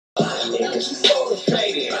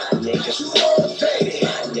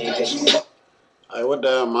Hey, what the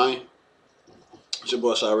hell, man? It's your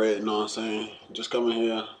boy already, you know what I'm saying? Just coming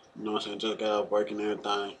here, you know what I'm saying? Just got out work and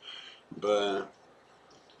everything. But,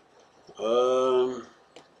 um,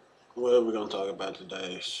 what are we gonna talk about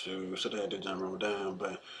today? Should have had the jump room down,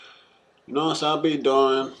 but you know what I'm saying? I be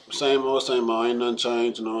doing same old, ain't nothing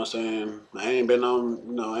changed, you know what I'm saying? I ain't been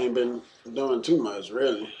on, I ain't been doing too much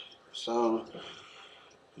really. So,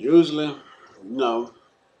 usually, know,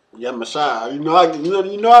 yeah, massage. I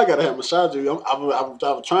gotta have massage. I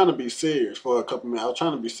was trying to be serious for a couple minutes. I was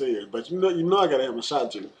trying to be serious, but I gotta have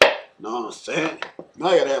massage. You know what I'm saying?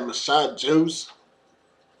 I gotta have massage juice.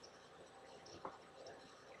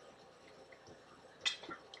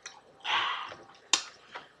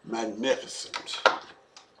 Magnificent,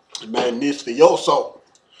 magnificioso.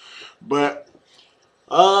 But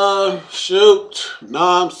shoot, know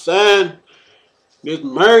what I'm saying? This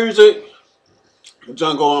music,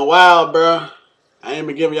 junk going wild, bro. I ain't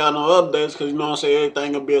been giving y'all no updates because you know what I'm saying.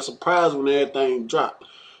 Everything gonna be a surprise when everything drop.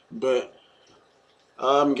 But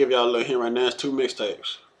I'm gonna give y'all a little hint right now. It's two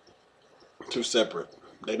mixtapes. Two separate.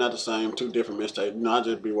 They not the same. Two different mixtapes. I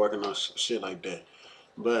just be working on shit like that.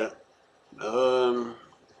 But um,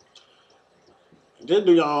 just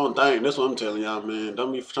do your own thing. That's what I'm telling y'all, man.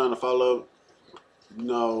 Don't be trying to follow.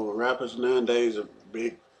 Rappers nowadays are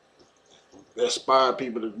big. Inspire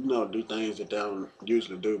people to do things that they don't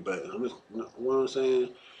usually do. But I'm just, what I'm saying,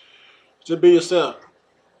 just be yourself.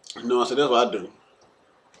 You know what I'm saying? That's what I do.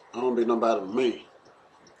 I don't be nobody but me.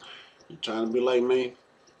 You trying to be like me?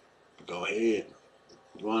 Go ahead.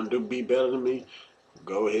 You want to be better than me?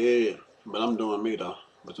 Go ahead. But I'm doing me though.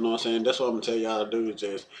 But you know what I'm saying? That's what I'm gonna tell y'all to do is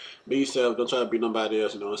just be yourself. Don't try to be nobody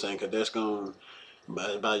else. You know what I'm saying? Cause that's gonna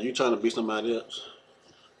by you trying to be somebody else,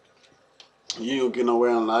 you ain't gonna get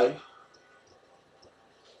nowhere in life.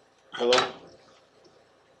 Hello,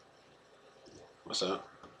 what's up?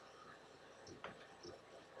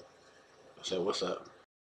 I said, what's up?